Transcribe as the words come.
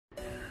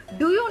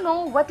Do you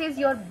know what is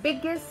your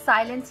biggest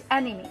silent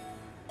enemy?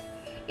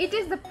 It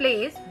is the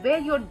place where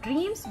your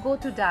dreams go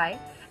to die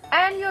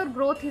and your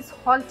growth is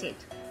halted,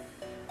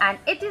 and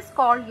it is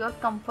called your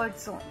comfort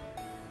zone.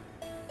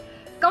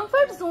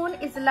 Comfort zone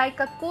is like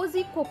a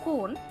cozy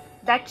cocoon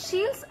that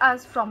shields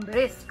us from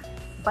risk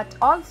but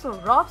also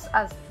robs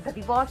us the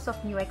rewards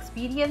of new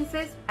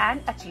experiences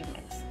and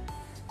achievements.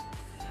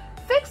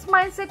 Fixed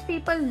mindset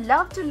people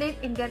love to live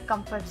in their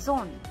comfort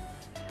zone,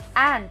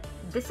 and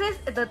this is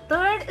the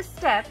third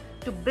step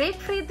to break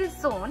free this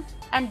zone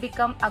and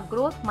become a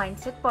growth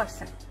mindset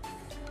person.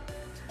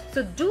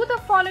 So do the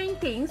following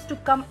things to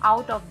come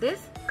out of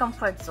this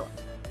comfort zone.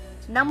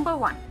 Number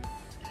 1,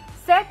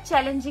 set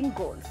challenging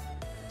goals.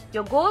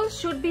 Your goals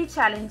should be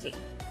challenging,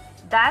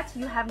 that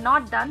you have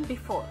not done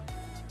before.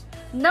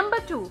 Number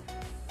 2,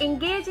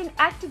 engage in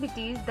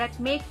activities that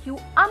make you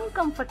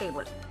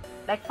uncomfortable.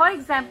 Like for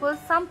example,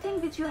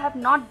 something which you have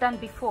not done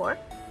before,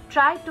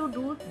 try to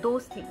do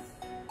those things.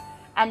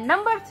 And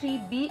number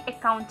 3, be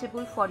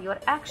accountable for your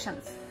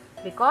actions,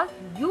 because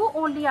you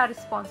only are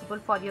responsible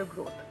for your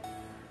growth.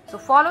 So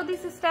follow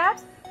these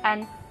steps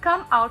and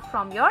come out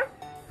from your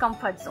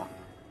comfort zone.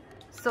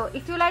 So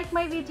if you like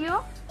my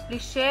video,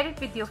 please share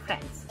it with your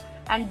friends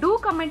and do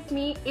comment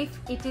me if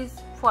it is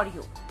for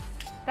you.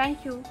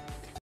 Thank you.